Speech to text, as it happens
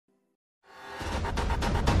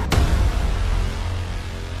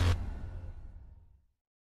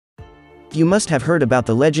You must have heard about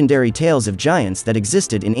the legendary tales of giants that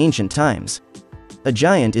existed in ancient times. A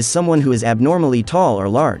giant is someone who is abnormally tall or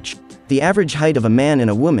large. The average height of a man and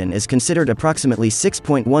a woman is considered approximately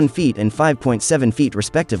 6.1 feet and 5.7 feet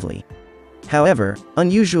respectively. However,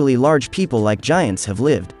 unusually large people like giants have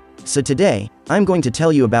lived. So today, I'm going to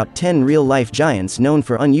tell you about 10 real-life giants known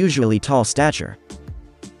for unusually tall stature.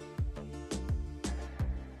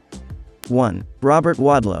 1. Robert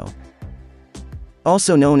Wadlow.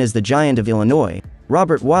 Also known as the Giant of Illinois,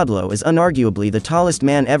 Robert Wadlow is unarguably the tallest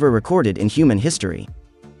man ever recorded in human history.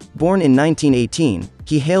 Born in 1918,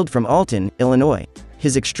 he hailed from Alton, Illinois.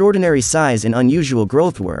 His extraordinary size and unusual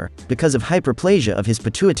growth were because of hyperplasia of his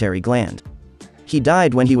pituitary gland. He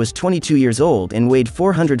died when he was 22 years old and weighed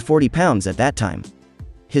 440 pounds at that time.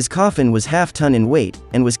 His coffin was half-ton in weight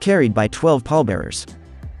and was carried by 12 pallbearers.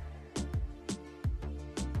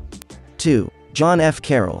 2. John F.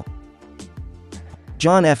 Carroll.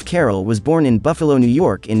 John F. Carroll was born in Buffalo, New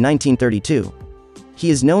York in 1932. He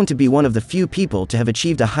is known to be one of the few people to have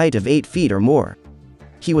achieved a height of 8 feet or more.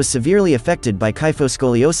 He was severely affected by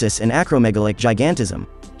kyphoscoliosis and acromegalic gigantism.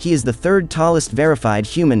 He is the third tallest verified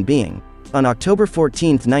human being. On October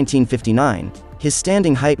 14, 1959, his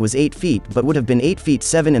standing height was 8 feet but would have been 8 feet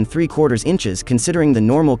 7 3/4 inches considering the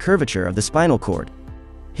normal curvature of the spinal cord.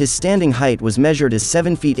 His standing height was measured as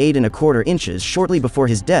 7 feet 8 1/4 inches shortly before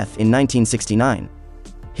his death in 1969.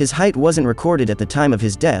 His height wasn't recorded at the time of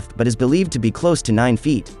his death but is believed to be close to 9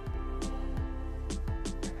 feet.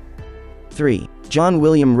 3. John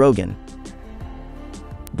William Rogan.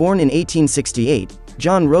 Born in 1868,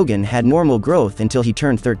 John Rogan had normal growth until he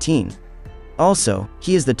turned 13. Also,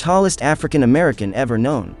 he is the tallest African American ever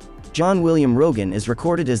known. John William Rogan is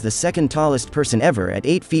recorded as the second tallest person ever at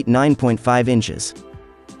 8 feet 9.5 inches.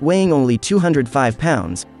 Weighing only 205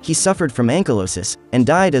 pounds, he suffered from ankylosis, and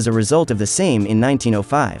died as a result of the same in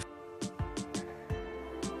 1905.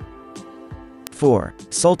 4.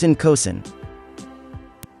 Sultan Kosin.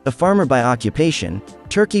 A farmer by occupation,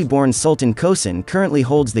 Turkey-born Sultan Kosin currently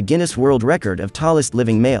holds the Guinness World Record of tallest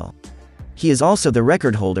living male. He is also the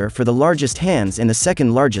record holder for the largest hands and the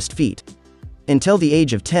second largest feet. Until the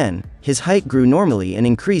age of 10, his height grew normally and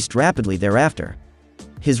increased rapidly thereafter.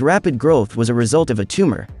 His rapid growth was a result of a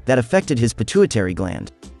tumor that affected his pituitary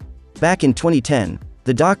gland. Back in 2010,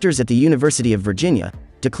 the doctors at the University of Virginia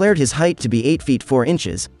declared his height to be 8 feet 4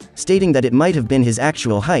 inches, stating that it might have been his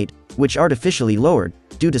actual height, which artificially lowered,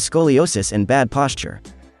 due to scoliosis and bad posture.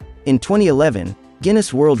 In 2011,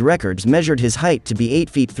 Guinness World Records measured his height to be 8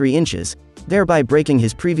 feet 3 inches, thereby breaking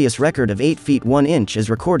his previous record of 8 feet 1 inch as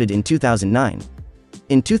recorded in 2009.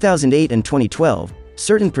 In 2008 and 2012,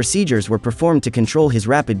 certain procedures were performed to control his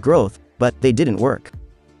rapid growth, but they didn't work.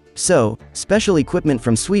 So, special equipment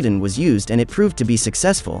from Sweden was used and it proved to be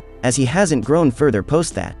successful, as he hasn't grown further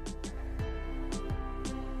post that.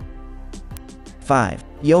 5.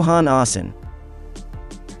 Johan Åsen.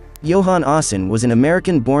 Johan Åsen was an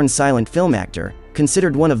American-born silent film actor,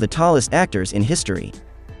 considered one of the tallest actors in history.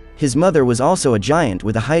 His mother was also a giant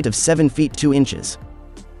with a height of 7 feet 2 inches.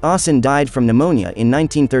 Åsen died from pneumonia in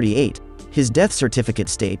 1938. His death certificate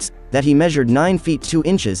states that he measured 9 feet 2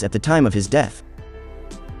 inches at the time of his death.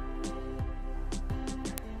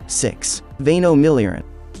 6. Väinö Myllylä.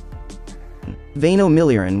 Väinö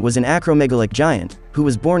Myllylä was an acromegalic giant, who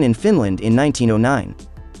was born in Finland in 1909.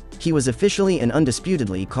 He was officially and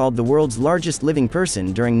undisputedly called the world's largest living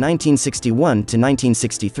person during 1961 to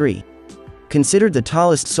 1963. Considered the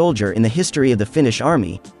tallest soldier in the history of the Finnish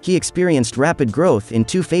army, he experienced rapid growth in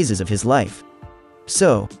 2 phases of his life.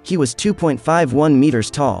 So, he was 2.51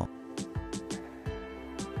 meters tall.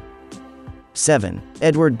 7.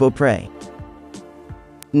 Edward Beaupré.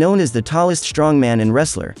 Known as the tallest strongman and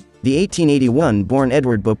wrestler, the 1881-born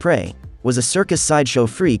Edward Beaupré was a circus sideshow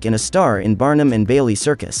freak and a star in Barnum and Bailey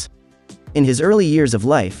Circus. In his early years of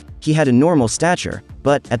life, he had a normal stature,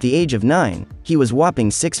 but at the age of 9, he was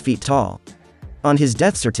whopping 6 feet tall. On his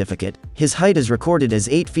death certificate, his height is recorded as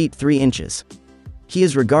 8 feet 3 inches. He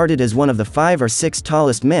is regarded as one of the 5 or 6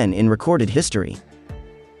 tallest men in recorded history.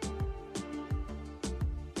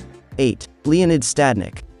 8. Leonid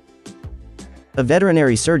Stadnik. A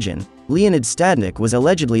veterinary surgeon, Leonid Stadnik was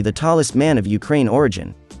allegedly the tallest man of Ukraine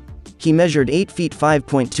origin. He measured 8 feet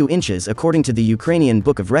 5.2 inches according to the Ukrainian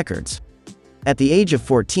Book of Records. At the age of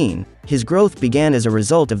 14, his growth began as a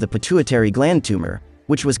result of the pituitary gland tumor,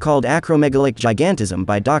 which was called acromegalic gigantism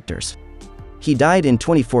by doctors. He died in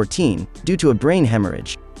 2014, due to a brain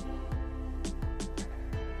hemorrhage.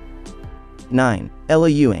 9. Ella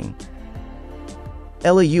Ewing.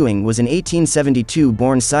 Ella Ewing was an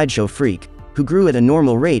 1872-born sideshow freak, who grew at a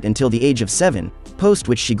normal rate until the age of 7, post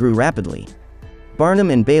which she grew rapidly.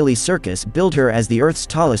 Barnum and Bailey Circus billed her as the Earth's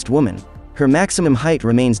tallest woman. Her maximum height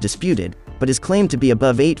remains disputed, but is claimed to be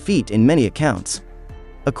above 8 feet in many accounts.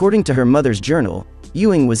 According to her mother's journal,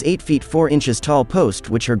 Ewing was 8 feet 4 inches tall post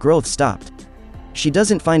which her growth stopped. She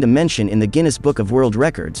doesn't find a mention in the Guinness Book of World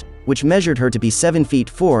Records, which measured her to be 7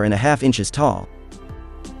 feet 4.5 inches tall.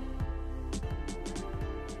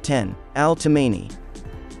 10. Al Tomaini.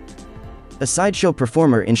 A sideshow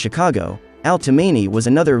performer in Chicago, Al Tomaini was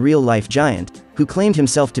another real-life giant, who claimed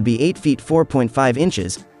himself to be 8 feet 4.5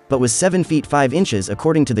 inches, but was 7 feet 5 inches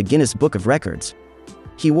according to the Guinness Book of Records.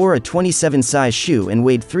 He wore a 27-size shoe and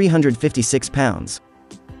weighed 356 pounds.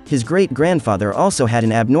 His great-grandfather also had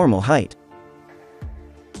an abnormal height.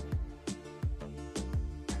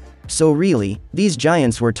 So really, these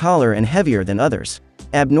giants were taller and heavier than others.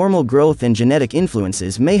 Abnormal growth and genetic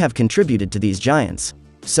influences may have contributed to these giants.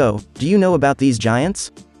 So, do you know about these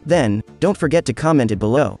giants? Then, don't forget to comment it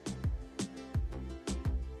below.